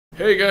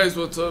Hey guys,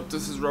 what's up?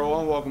 This is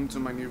Rowan. Welcome to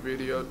my new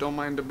video. Don't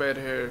mind the bad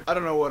hair. I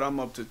don't know what I'm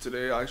up to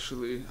today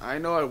actually. I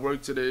know I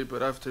work today,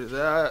 but after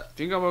that, I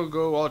think I'm gonna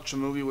go watch a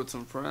movie with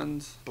some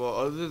friends. But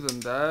other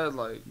than that,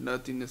 like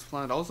nothing is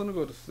planned. I was gonna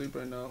go to sleep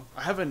right now.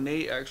 I have a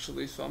Nate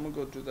actually, so I'm gonna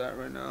go do that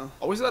right now.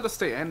 Always gotta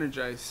stay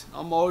energized.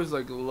 I'm always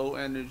like low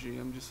energy.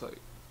 I'm just like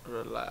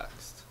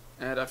relaxed.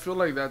 And I feel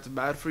like that's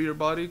bad for your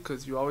body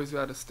because you always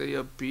gotta stay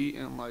upbeat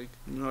and like,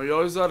 you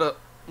always gotta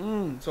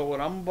so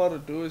what I'm about to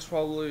do is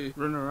probably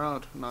run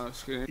around. No, I'm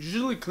just kidding.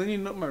 Usually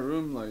cleaning up my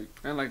room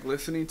and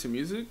listening to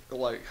music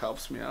like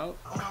helps me out.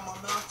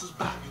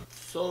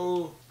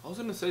 So I was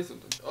gonna say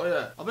something. Oh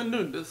yeah, I've been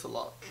doing this a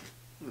lot.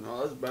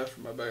 No, that's bad for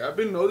my back. I've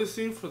been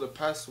noticing for the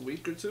past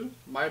week or two,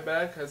 my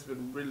back has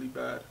been really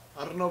bad.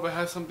 I don't know if it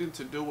has something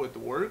to do with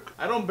work.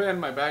 I don't bend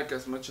my back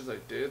as much as I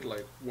did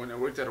like when I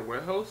worked at a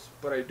warehouse,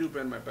 but I do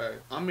bend my back.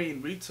 I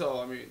mean,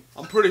 retail,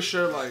 I'm pretty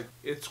sure like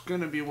it's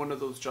gonna be one of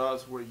those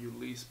jobs where you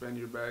least bend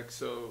your back.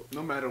 So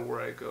no matter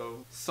where I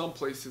go, some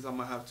places I'm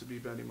gonna have to be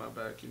bending my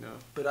back,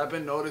 But I've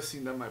been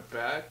noticing that my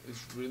back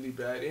is really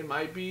bad. It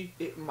might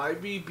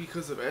be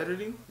because of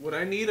editing. What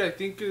I need, I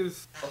think,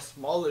 is a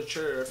smaller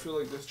chair. I feel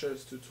like this chair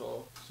is too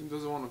tall. This thing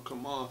doesn't want to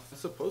come off.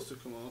 It's supposed to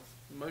come off.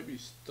 It might be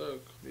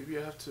stuck. Maybe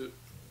I have to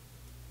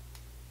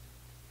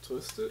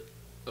twist it.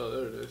 Oh,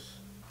 there it is.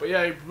 But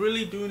yeah, I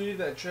really do need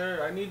that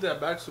chair. I need that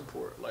back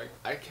support. Like,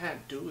 I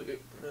can't do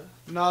it, bruh.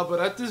 Nah, but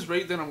at this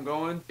rate that I'm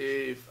going,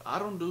 if I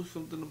don't do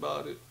something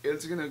about it,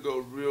 it's gonna go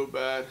real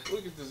bad.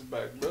 Look at this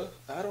back, bruh.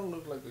 I don't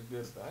look like a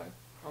good back.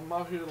 I'm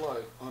out here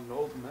like an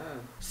old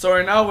man. So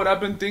right now what I've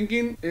been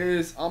thinking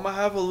is I'm gonna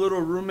have a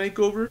little room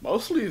makeover.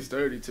 Mostly it's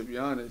dirty, to be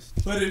honest,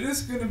 but it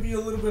is gonna be a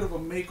little bit of a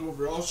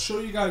makeover. I'll show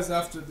you guys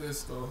after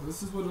this though.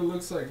 This is what it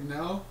looks like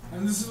now,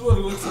 and this is what it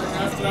looks like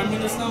after. I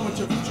mean, it's not much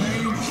of a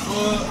change,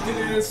 but it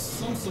is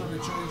some sort of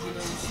change, you know what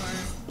I'm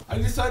saying? I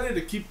decided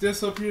to keep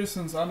this up here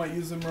since I might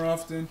use it more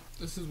often.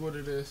 This is what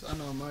it is. I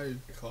know my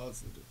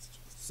closet is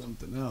just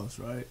something else,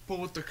 right? But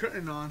with the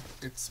curtain on,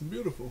 it's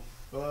beautiful.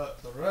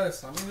 But the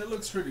rest, I mean, it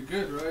looks pretty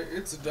good, right?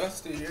 It's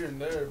dusty here and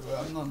there, but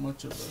I'm not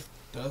much of a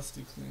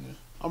dusty cleaner.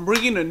 I'm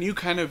bringing a new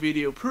kind of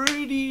video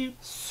pretty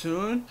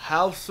soon.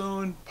 How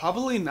soon?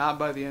 Probably not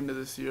by the end of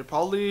this year.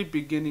 Probably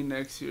beginning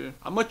next year.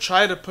 I'm gonna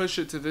try to push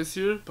it to this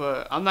year,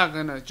 but I'm not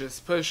gonna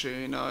just push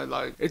it,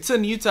 Like, it's a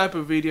new type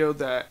of video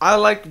that I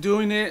like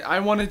doing it.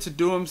 I wanted to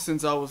do them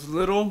since I was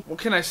little. What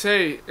can I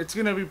say? It's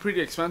gonna be pretty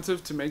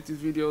expensive to make these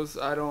videos.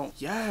 I don't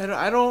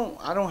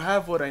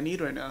have what I need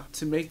right now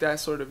to make that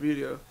sort of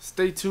video.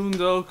 Stay tuned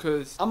though,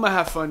 cause I'm gonna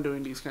have fun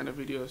doing these kind of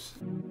videos.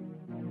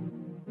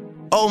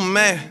 Oh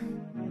man.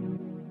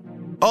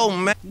 Oh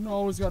man. You know, I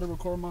always gotta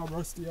record my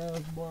rusty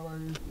ass boy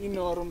right here. You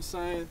know what I'm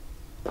saying?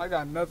 I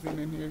got nothing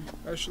in here.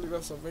 Actually,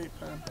 that's a vape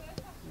pen.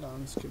 No,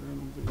 I'm just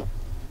kidding.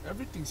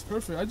 Everything's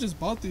perfect. I just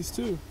bought these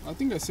too. I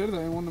think I said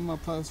that in one of my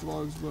past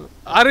vlogs, but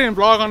I didn't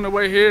vlog on the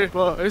way here,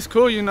 but it's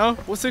cool,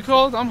 What's it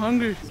called? I'm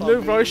hungry.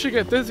 Look, bro, you should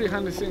get this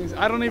behind the scenes.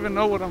 I don't even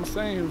know what I'm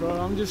saying, bro.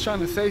 I'm just trying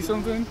to say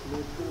something.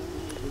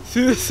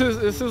 See, this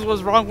is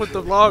what's wrong with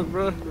the vlog,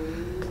 bro.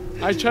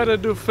 I try to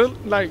do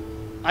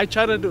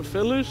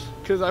fillers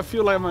because I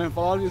feel like my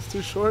vlog is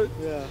too short.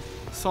 Yeah.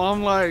 So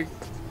I'm like,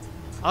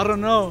 I don't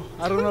know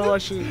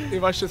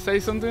if I should say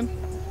something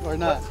or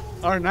not.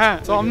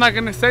 So I'm not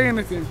gonna say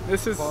anything.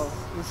 This is it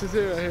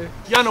right here.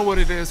 Y'all know what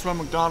it is from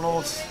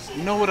McDonald's.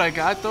 You know what I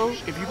got though?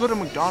 If you go to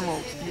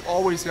McDonald's, you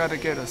always gotta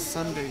get a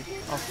sundae,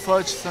 a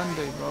fudge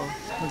sundae, bro.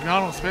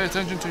 McDonald's, pay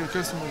attention to your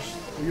customers.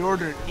 We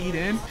ordered eat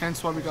in,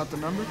 hence why we got the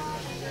number.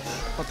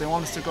 But they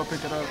want us to go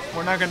pick it up.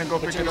 We're not gonna go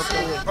pick it up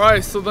though.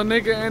 Alright, so the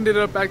nigga ended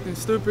up acting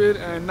stupid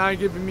and not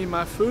giving me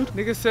my food.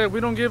 Nigga said we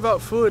don't give out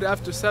food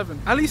after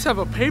 7. At least have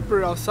a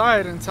paper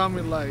outside and tell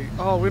me like,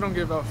 oh, we don't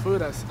give out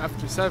food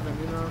after 7,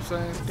 you know what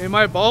I'm saying? Am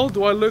I bald?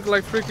 Do I look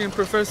like freaking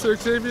Professor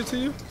Xavier to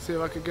you? See if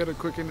I could get a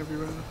quick interview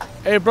right now.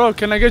 Hey bro,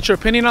 can I get your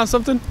opinion on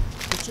something?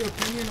 What's your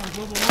opinion on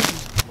global warming?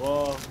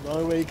 Well, the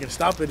only way you can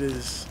stop it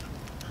is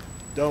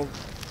don't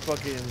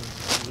fucking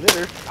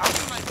litter.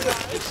 Oh my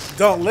God.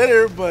 Don't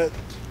litter, but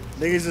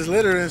niggas is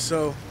littering,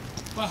 so.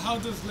 But how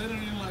does littering,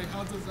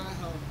 how does that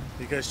help?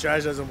 Because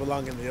trash doesn't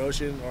belong in the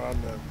ocean or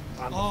on the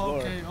floor. Oh,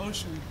 okay,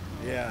 ocean.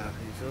 Yeah,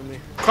 you feel me?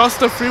 Cross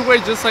the freeway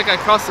just like I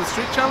crossed the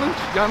street challenge?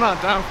 Y'all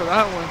not down for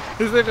that one.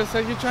 Is it just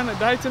like you trying to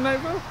die tonight,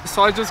 bro?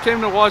 So I just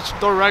came to watch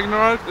Thor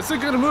Ragnarok. It's a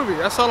good movie.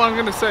 That's all I'm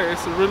gonna say.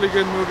 It's a really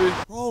good movie.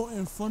 Bro,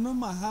 in front of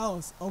my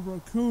house, a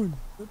raccoon.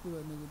 Look at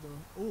that nigga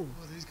though. Oh,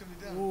 he's coming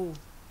down. Oh.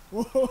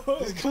 Whoa.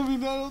 He's coming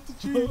down off the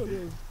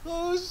tree.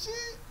 Oh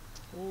shit.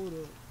 Hold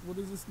up. What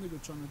is this nigga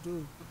trying to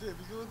do? There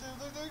he goes,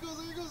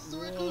 it's a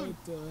raccoon.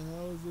 What the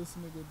hell is this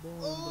nigga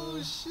doing, Oh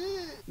bro?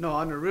 shit. No,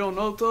 on a real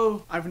note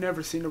though, I've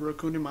never seen a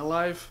raccoon in my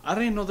life. I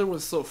didn't know they were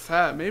so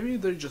fat. Maybe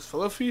they're just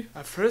fluffy.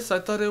 At first I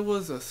thought it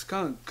was a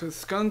skunk, cause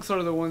skunks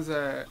are the ones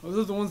that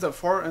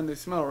fart and they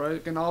smell,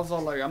 right? And I was all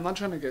like, I'm not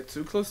trying to get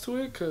too close to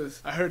it, cause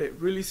I heard it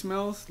really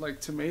smells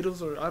like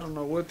tomatoes, or I don't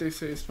know what they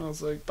say it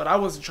smells like. But I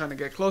wasn't trying to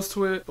get close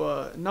to it.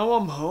 But now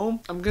I'm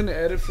home. I'm gonna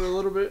edit for a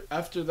little bit.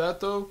 After that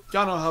though,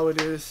 y'all know how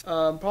it is.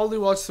 probably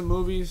watch some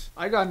movies.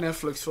 I got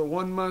Netflix for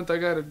 1 month. I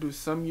gotta do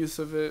some use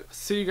of it.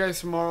 See you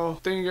guys tomorrow.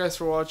 Thank you guys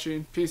for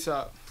watching. Peace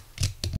out.